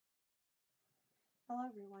Hello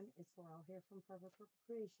everyone, it's Laurel here from Forever Purple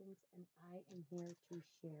Creations, and I am here to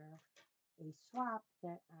share a swap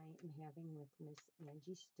that I am having with Miss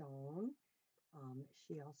Angie Stone.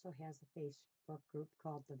 She also has a Facebook group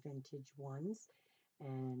called The Vintage Ones,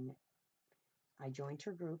 and I joined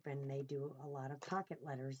her group, and they do a lot of pocket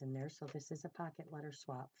letters in there, so this is a pocket letter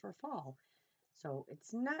swap for fall. So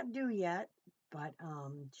it's not due yet, but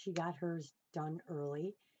she got hers done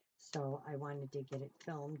early, so I wanted to get it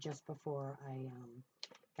filmed just before I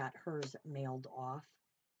got hers mailed off.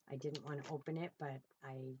 I didn't want to open it, but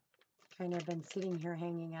I kind of been sitting here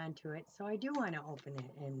hanging on to it, so I do want to open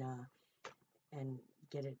it and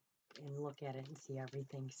get it and look at it and see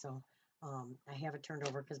everything. So I have it turned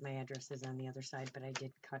over because my address is on the other side, but I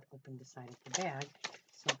did cut open the side of the bag.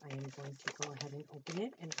 So I am going to go ahead and open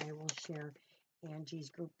it, and I will share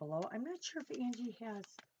Angie's group below. I'm not sure if Angie has,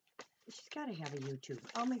 she's got to have a YouTube.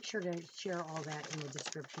 I'll make sure to share all that in the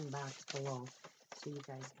description box below so you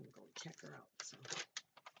guys can go check her out. So that's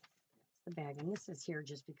the bag, and this is here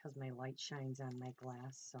just because my light shines on my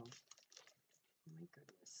glass. So, oh my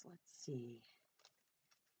goodness, let's see.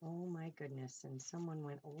 Oh my goodness, and someone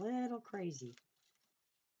went a little crazy.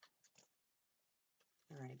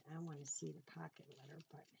 All right, I want to see the pocket letter,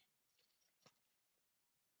 but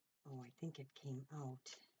oh, I think it came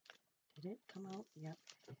out. Did it come out? Yep,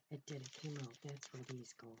 it did. It came out. That's where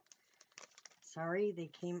these go. Sorry, they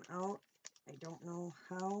came out. I don't know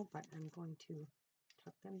how, but I'm going to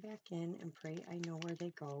tuck them back in and pray I know where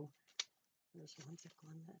they go. There's ones that go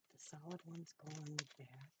on the solid ones go on the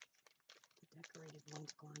back. The decorated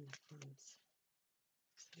ones go on the front.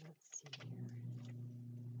 So let's see here.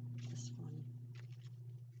 This one.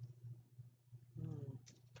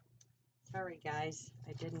 Sorry guys,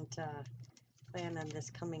 I didn't plan on this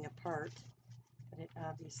coming apart, but it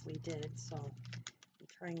obviously did, so I'm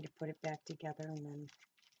trying to put it back together, and then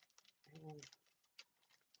I will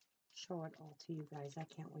show it all to you guys. I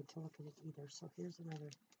can't wait to look at it either. So here's another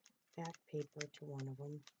back paper to one of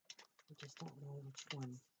them. I just don't know which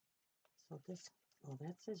one. So this, oh,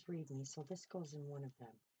 that says read me, so this goes in one of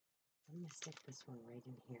them. I'm going to stick this one right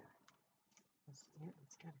in here. Yeah,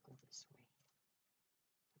 it's got to go this way.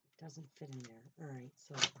 But it doesn't fit in there. All right,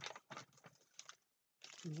 so,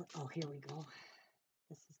 oh, here we go.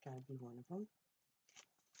 This has got to be one of them.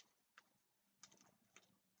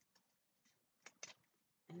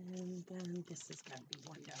 And then this has got to be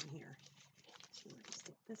one down here. So we're going to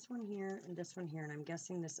stick this one here and this one here. And I'm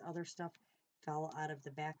guessing this other stuff fell out of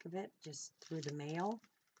the back of it just through the mail.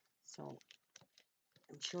 So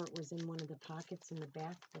I'm sure it was in one of the pockets in the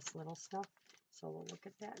back, this little stuff. So we'll look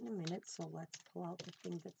at that in a minute. So let's pull out the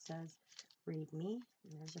thing that says read me.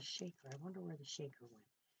 And there's a shaker. I wonder where the shaker went.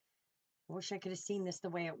 I wish I could have seen this the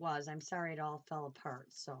way it was. I'm sorry it all fell apart.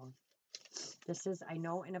 So this is, I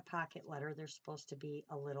know in a pocket letter, there's supposed to be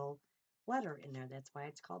a little letter in there. That's why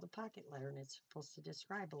it's called a pocket letter, and it's supposed to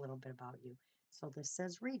describe a little bit about you. So this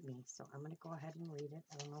says read me. So I'm going to go ahead and read it.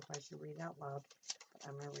 I don't know if I should read it out loud, but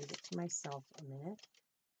I'm going to read it to myself a minute.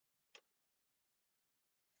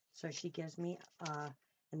 So she gives me,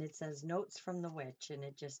 and it says notes from the witch, and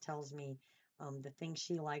it just tells me the things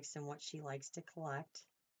she likes and what she likes to collect.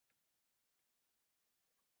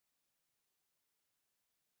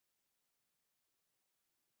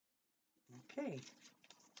 Okay,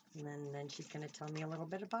 and then she's going to tell me a little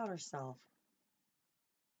bit about herself.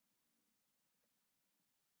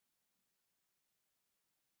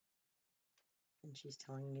 And she's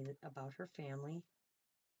telling me about her family.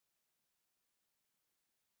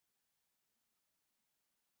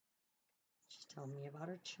 She's telling me about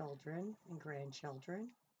her children and grandchildren.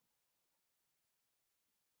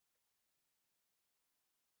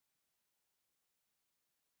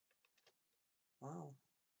 Wow.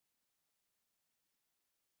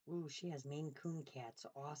 Ooh, she has Maine Coon cats.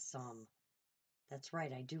 Awesome. That's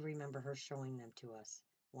right. I do remember her showing them to us.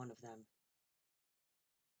 One of them.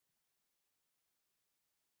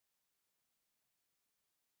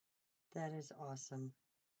 That is awesome.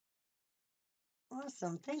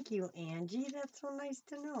 Awesome. Thank you, Angie. That's so nice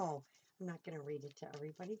to know. I'm not going to read it to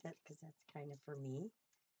everybody because that's kind of for me.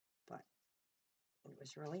 But it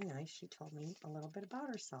was really nice. She told me a little bit about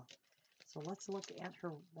herself. So let's look at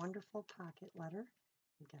her wonderful pocket letter.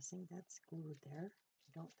 I'm guessing that's glued there.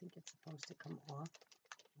 I don't think it's supposed to come off.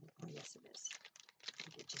 Oh, yes, it is. I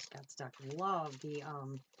think it just got stuck. Love the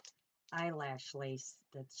eyelash lace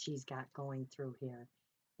that she's got going through here.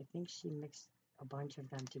 I think she mixed a bunch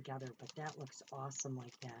of them together, but that looks awesome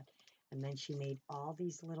like that. And then she made all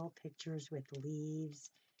these little pictures with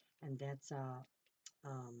leaves, and that's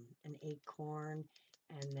an acorn.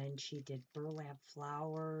 And then she did burlap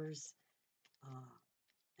flowers,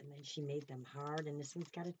 and then and she made them hard. And this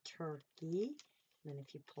one's got a turkey. And then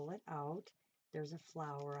if you pull it out, there's a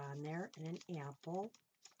flower on there and an apple.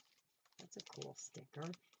 That's a cool sticker.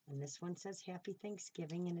 And this one says Happy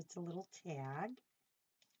Thanksgiving, and it's a little tag.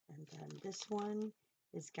 And then this one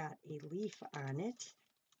has got a leaf on it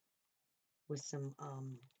with some,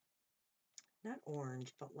 not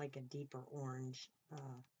orange, but like a deeper orange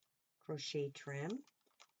crochet trim.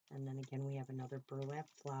 And then again, we have another burlap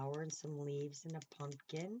flower and some leaves and a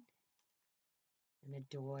pumpkin. And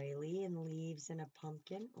a doily and leaves and a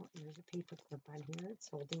pumpkin. Oh, there's a paper clip on here. It's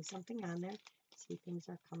holding something on there. See, things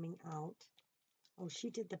are coming out. Oh,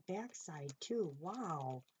 she did the back side too.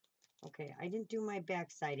 Wow. Okay, I didn't do my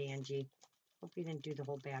back side, Angie. Hope you didn't do the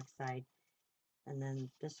whole back side. And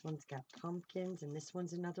then this one's got pumpkins, and this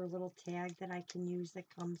one's another little tag that I can use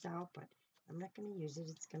that comes out, but I'm not going to use it.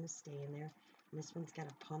 It's going to stay in there. And this one's got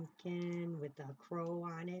a pumpkin with a crow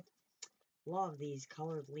on it. Love these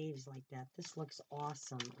colored leaves like that. This looks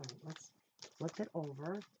awesome. All right, let's flip it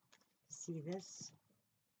over. See this?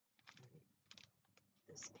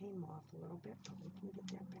 This came off a little bit, but we can get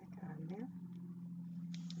that back on there.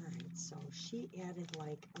 All right, so she added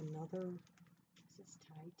like another, is this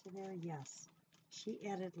tied to there? Yes. She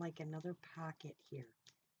added like another pocket here.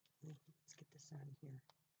 Let's get this on here.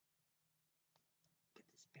 Get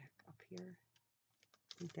this back up here.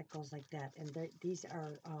 I think that goes like that. And these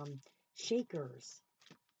are shakers.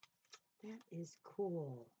 That is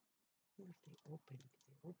cool. I wonder if they open. Do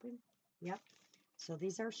they open? Yep. So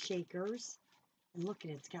these are shakers. And look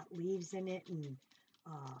at it. It's got leaves in it and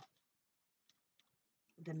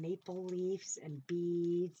the maple leaves and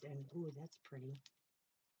beads. And, ooh, that's pretty.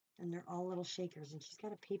 And they're all little shakers. And she's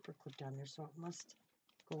got a paper clipped on there, so it must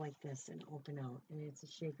go like this and open out. And it's a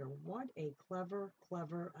shaker. What a clever,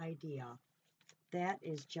 clever idea. That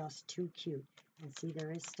is just too cute. And see,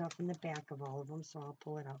 there is stuff in the back of all of them, so I'll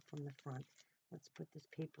pull it out from the front. Let's put this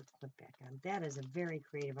paper clip back on. That is a very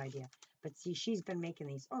creative idea. But see, she's been making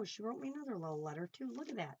these. Oh, she wrote me another little letter, too. Look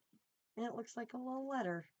at that. And it looks like a little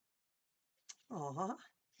letter. Aw. All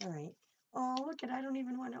right. Oh, look at it. I don't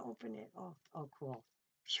even want to open it. Oh, cool.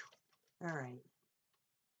 Phew. All right.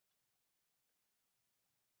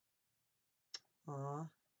 Aw.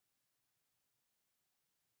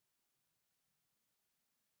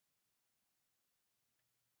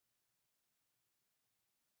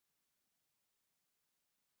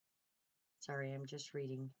 Sorry, I'm just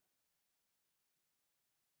reading.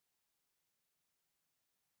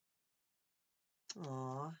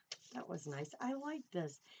 Aw, that was nice. I like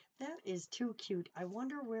this. That is too cute. I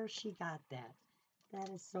wonder where she got that. That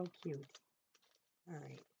is so cute. All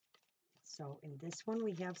right. So in this one,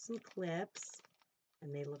 we have some clips,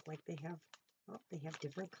 and they look like they have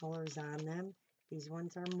different colors on them. These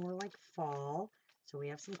ones are more like fall. So we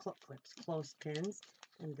have some clips, clothespins,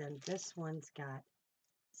 and then this one's got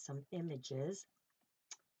some images.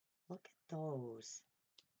 Look at those.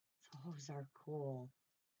 Those are cool.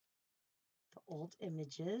 The old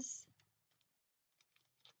images.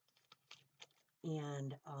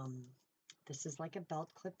 And this is like a belt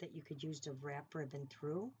clip that you could use to wrap ribbon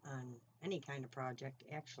through on any kind of project.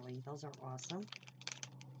 Actually, those are awesome.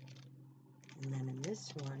 And then in this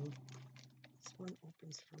one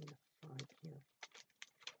opens from the front here.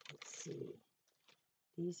 Let's see.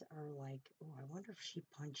 These are like, oh, I wonder if she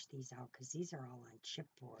punched these out because these are all on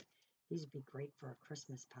chipboard. These would be great for a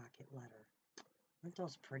Christmas pocket letter. Aren't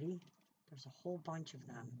those pretty? There's a whole bunch of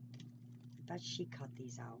them. I bet she cut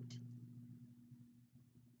these out.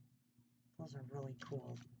 Those are really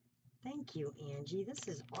cool. Thank you, Angie. This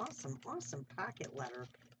is awesome, awesome pocket letter.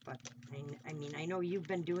 But I mean, I know you've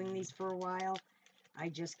been doing these for a while. I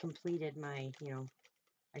just completed my,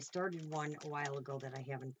 I started one a while ago that I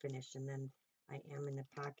haven't finished, and then I am in the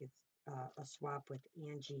pockets, a swap with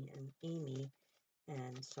Angie and Amy,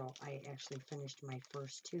 and so I actually finished my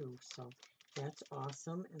first two. So that's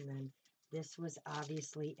awesome. And then this was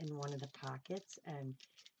obviously in one of the pockets, and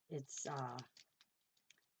it's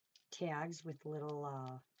tags with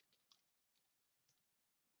little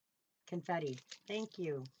confetti. Thank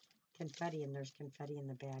you. Confetti, and there's confetti in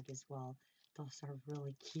the bag as well. Those are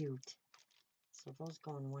really cute. So those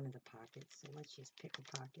go in one of the pockets. So let's just pick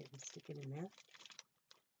a pocket and stick it in there.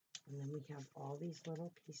 And then we have all these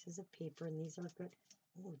little pieces of paper, and these are good.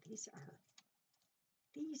 Oh, these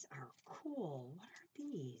are cool. What are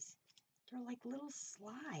these? They're like little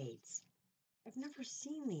slides. I've never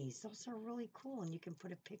seen these. Those are really cool. And you can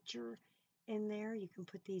put a picture in there. You can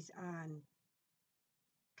put these on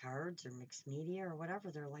cards or mixed media or whatever.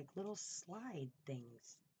 They're like little slide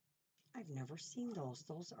things. I've never seen those.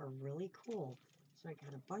 Those are really cool. So I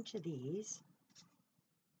got a bunch of these. So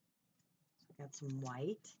I got some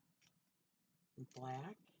white.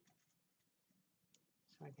 black.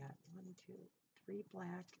 So I got 1, 2, 3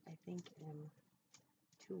 black, I think, and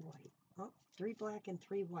 2 white. Oh, 3 black and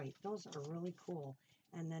 3 white. Those are really cool.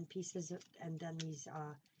 And then pieces of, and then these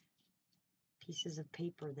pieces of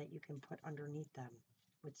paper that you can put underneath them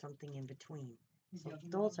with something in between. So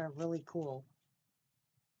those are really cool.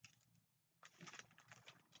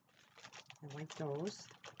 I like those.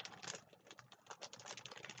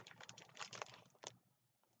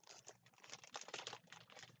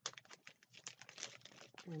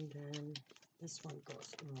 And then this one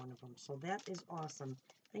goes in one of them. So that is awesome.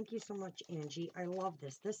 Thank you so much, Angie. I love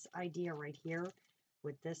this. This idea right here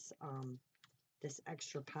with this this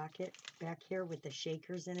extra pocket back here with the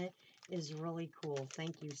shakers in it is really cool.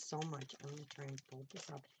 Thank you so much. I'm going to try and fold this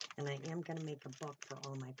up. And I am going to make a book for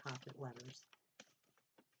all my pocket letters.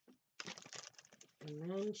 And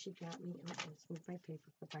then she got me, oh, let's move my paper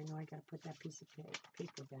clip. I know I got to put that piece of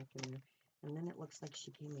paper back in there. And then it looks like she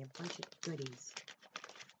gave me a bunch of goodies.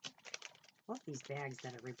 I love these bags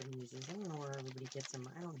that everybody uses. I don't know where everybody gets them.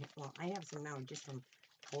 I don't have, well, I have some now just from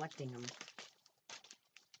collecting them.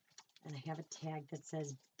 And I have a tag that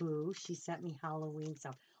says, Boo, she sent me Halloween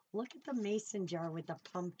stuff. Look at the mason jar with the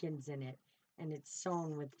pumpkins in it. And it's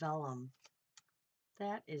sewn with vellum.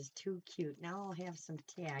 That is too cute. Now I'll have some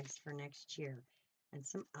tags for next year. And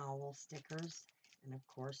some owl stickers. And of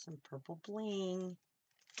course some purple bling.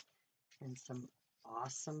 And some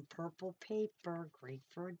awesome purple paper. Great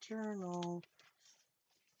for a journal.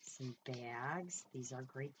 Some bags. These are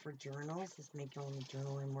great for journals. This may go in the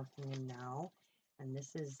journal I'm working in now. And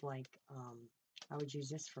this is like, I would use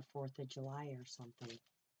this for 4th of July or something.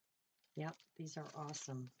 Yep, these are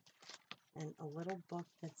awesome. And a little book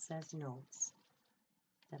that says notes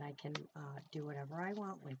that I can do whatever I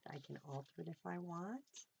want with. I can alter it if I want.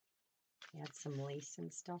 Add some lace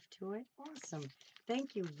and stuff to it. Awesome.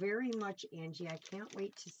 Thank you very much, Angie. I can't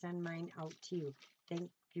wait to send mine out to you.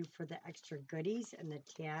 Thank you for the extra goodies and the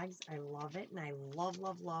tags. I love it. And I love,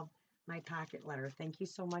 love, love my pocket letter. Thank you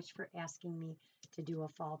so much for asking me to do a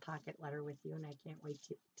fall pocket letter with you. And I can't wait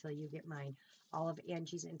till you get mine. All of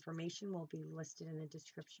Angie's information will be listed in the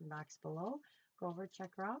description box below. Go over, check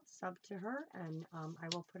her out, sub to her, and I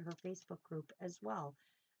will put her Facebook group as well.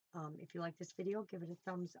 If you like this video, give it a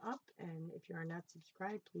thumbs up. And if you are not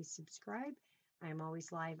subscribed, please subscribe. I am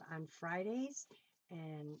always live on Fridays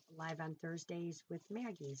and live on Thursdays with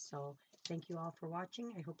Maggie. So thank you all for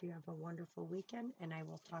watching. I hope you have a wonderful weekend, and I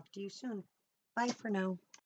will talk to you soon. Bye for now.